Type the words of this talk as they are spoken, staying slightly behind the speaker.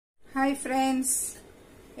Hi friends,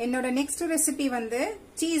 என்னோட next recipe வந்து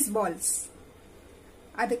cheese balls.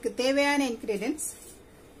 அதுக்கு தேவையான ingredients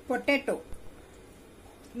potato.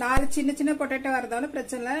 4 சின்ன சின்ன பொட்டேட்டோ வரதாலும்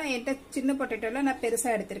பிரச்சனை இல்ல. என்கிட்ட சின்ன பொட்டேட்டோல நான் பெருசா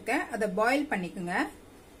எடுத்துர்க்கேன். அத பாயில் பண்ணிக்கங்க.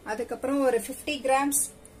 அதுக்கு அப்புறம் ஒரு 50 grams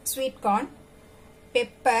sweet corn,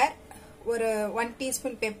 pepper, ஒரு 1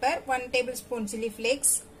 teaspoon pepper, 1 tablespoon chili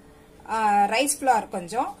flakes, rice flour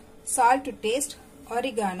கொஞ்சம், salt to taste,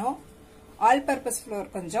 oregano, all purpose flour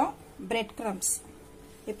கொஞ்சம், bread crumbs.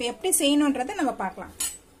 இப்போ எப்படி செய்யணும்ன்றதை நம்ம பார்க்கலாம்.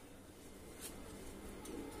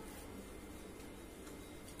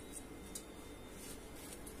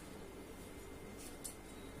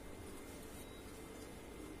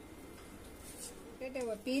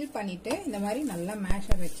 பொட்டேட்டோவை பீல் பண்ணிட்டு இந்த மாதிரி நல்லா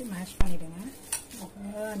மேஷர் வச்சு மேஷ் பண்ணிடுங்க.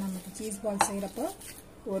 நமக்கு சீஸ் பால் செய்யறப்போ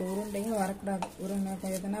ஒரு உருண்டையும் வரக்கூடாது.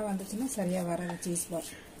 உருண்டை எதுனா வந்துச்சுன்னா சரியா வராது சீஸ்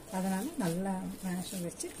பால். அதனால நல்லா மேஷர்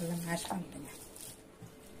வச்சு நல்லா மேஷ் பண்ணிடுங்க.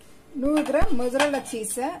 100 கிராம் மொசரல்லா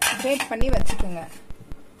சீஸை கிரேட் பண்ணி வச்சுக்கோங்க.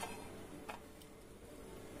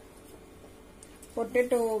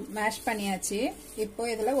 பொட்டேட்டோ மேஷ் பண்ணியாச்சு. இப்போ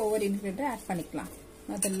இதில் ஒவ்வொரு இன்கிரிடியன்ட் ஆட் பண்ணிக்கலாம்.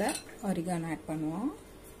 முதல்ல ஆரிகானோ ஆட் பண்ணுவோம்,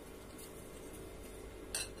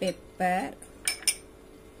 பெப்பர்,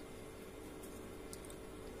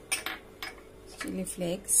 சில்லி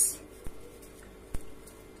ஃப்ளேக்ஸ்,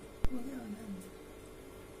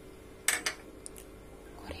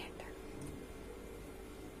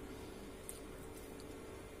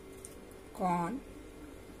 corn,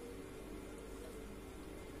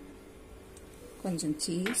 கொஞ்சம்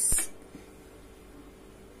cheese,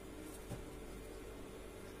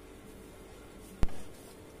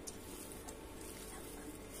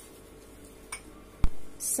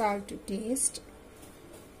 salt to taste,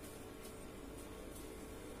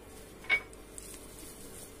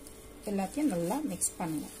 எல்லாத்தையும் நல்லா மிக்ஸ்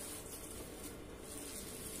பண்ணுங்க.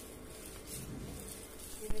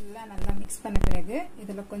 இதெல்லாம் நல்லா மிக்ஸ் பண்ண பிறகு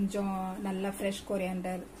இதில் கொஞ்சம் நல்லா ஃப்ரெஷ்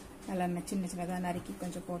கொரியாண்டர் நல்லா சின்ன சின்னதாக நறுக்கி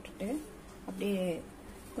கொஞ்சம் போட்டுட்டு அப்படியே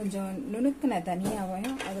கொஞ்சம் நுணுக்கின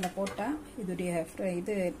தனியாவையும் அதில் போட்டால்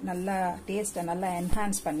இது நல்லா டேஸ்ட்டை நல்லா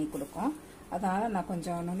என்ஹான்ஸ் பண்ணி கொடுக்கும். அதனால் நான்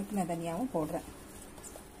கொஞ்சம் நுணுக்கின தனியாவும் போடுறேன்.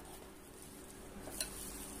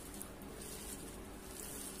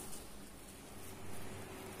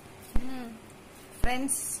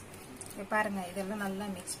 ஃப்ரெண்ட்ஸ் பாருங்கள், இதெல்லாம் நல்லா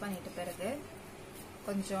மிக்ஸ் பண்ணிட்ட பிறகு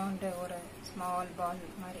கொஞ்சோண்டு ஒரு ஸ்மால் பால்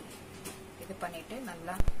மாதிரி இது பண்ணிட்டு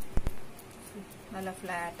நல்லா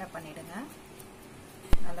ஃப்ளாட்டாக பண்ணிடுங்க.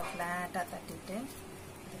 நல்லா ஃப்ளாட்டாக தட்டிட்டு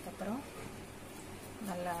அதுக்கப்புறம்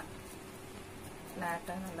நல்லா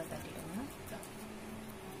ஃப்ளாட்டாக நல்லா தட்டிடுங்க.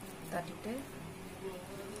 தட்டிட்டு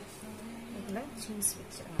இதில் சீஸ்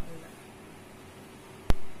வச்சிருங்க. நல்லா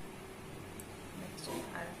வச்சு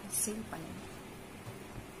அழகாக சீல் பண்ணிடுங்க.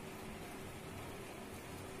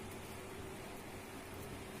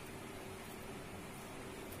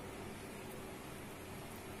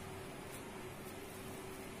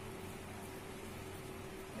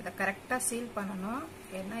 இதை கரெக்டாக சீல் பண்ணணும்.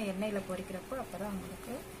 ஏன்னா எண்ணெயில் பொரிக்கிறப்போ அப்போ தான்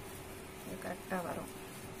உங்களுக்கு இது கரெக்டாக வரும்.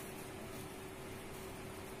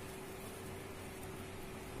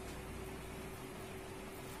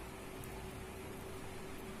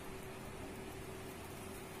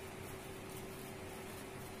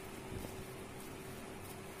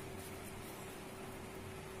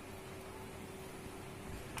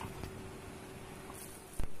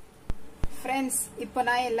 ஃப்ரெண்ட்ஸ், இப்போ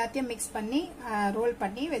நான் எல்லாத்தையும் மிக்ஸ் பண்ணி ரோல்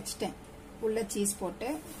பண்ணி வச்சுட்டேன். உள்ள சீஸ் போட்டு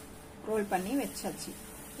ரோல் பண்ணி வச்சாச்சு.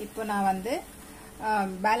 இப்போ நான் வந்து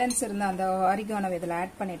பேலன்ஸ் இருந்த அந்த ஆரிகானோ இதில்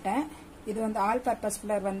ஆட் பண்ணிட்டேன். இது வந்து ஆல் பர்பஸ்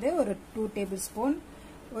ஃப்ளவர் வந்து ஒரு 2 table spoon,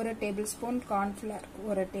 1 table spoon cornflour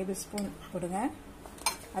 1 table spoon போடுங்க.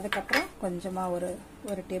 அதுக்கப்புறம் கொஞ்சமாக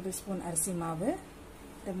ஒரு டேபிள் ஸ்பூன் அரிசி மாவு.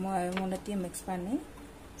 இது மூணுத்தையும் மிக்ஸ் பண்ணி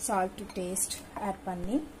சால்ட் டு டேஸ்ட் ஆட்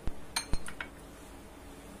பண்ணி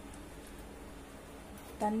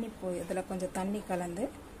தண்ணி இதில் கொஞ்சம் தண்ணி கலந்து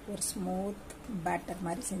ஒரு ஸ்மூத் பேட்டர்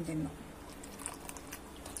மாதிரி செஞ்சிடணும்.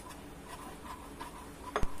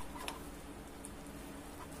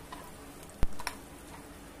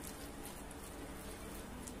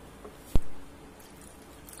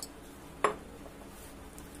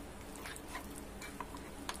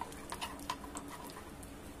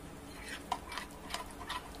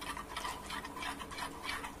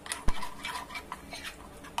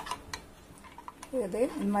 இது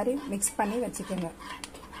இந்த மாதிரி மிக்ஸ் பண்ணி வச்சுக்கோங்க.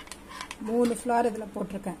 3 ஃப்ளவர் இதில்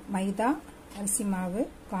போட்டிருக்கேன். மைதா, அரிசி மாவு,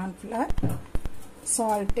 கார்ன்ஃப்ளவர்,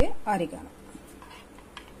 சால்ட்டு, ஆரிகானோ.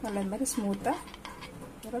 நல்லா இந்த மாதிரி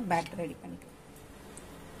ஸ்மூத்தாக ஒரு பேட்டர் ரெடி பண்ணிக்கலாம்.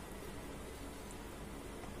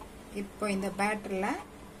 இப்போ இந்த பேட்டரில்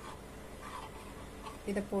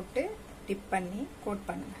இதை போட்டு டிப் பண்ணி கோட்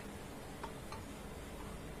பண்ணுங்க.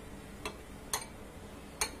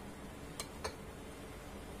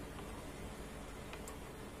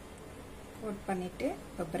 கோட் பண்ணிட்டு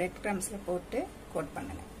இப்போ பிரெட் கிரம்ஸ்ல போட்டு கோட்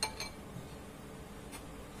பண்ணுங்க.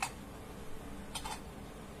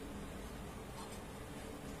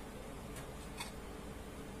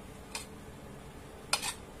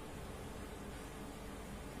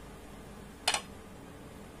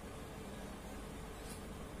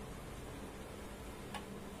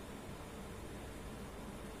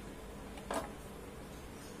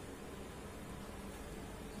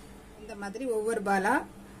 இந்த மாதிரி ஒவ்வொரு பாலா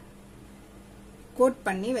கோட்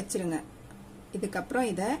பண்ணி வச்சிருங்க. இதுக்கப்புறம்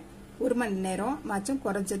இதை 1 மணி நேரம் மாச்சும்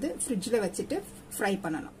குறைஞ்சது ஃப்ரிட்ஜில் வச்சுட்டு ஃப்ரை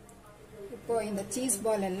பண்ணணும். இப்போ இந்த சீஸ்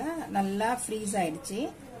பால் எல்லாம் நல்லா ஃப்ரீஸ் ஆயிடுச்சு.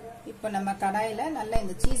 இப்போ நம்ம கடாயில் நல்லா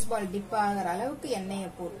இந்த சீஸ் பால் டிப் ஆகிற அளவுக்கு எண்ணெயை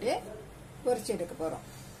போட்டு பொரிச்சு எடுக்க போகிறோம்.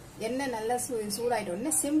 எண்ணெய் நல்லா சூடாயிட்ட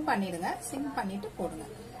உடனே சிம் பண்ணிடுங்க. சிம் பண்ணிட்டு போடுங்க.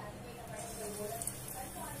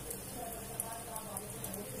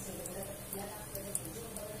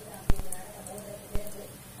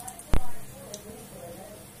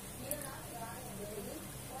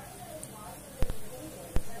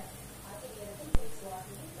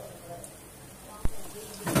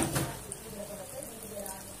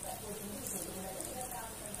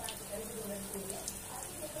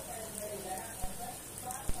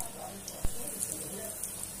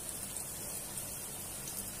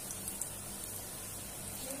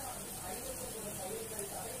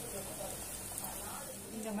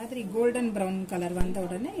 இந்த மாதிரி கோல்டன் பிரவுன் கலர் வந்த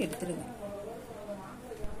உடனே எடுத்துடுங்க.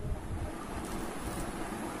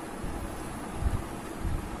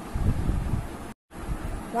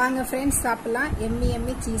 வாங்க ஃப்ரெண்ட்ஸ், சாப்பிடலாம். Emmy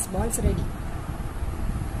Emmy cheese balls ready.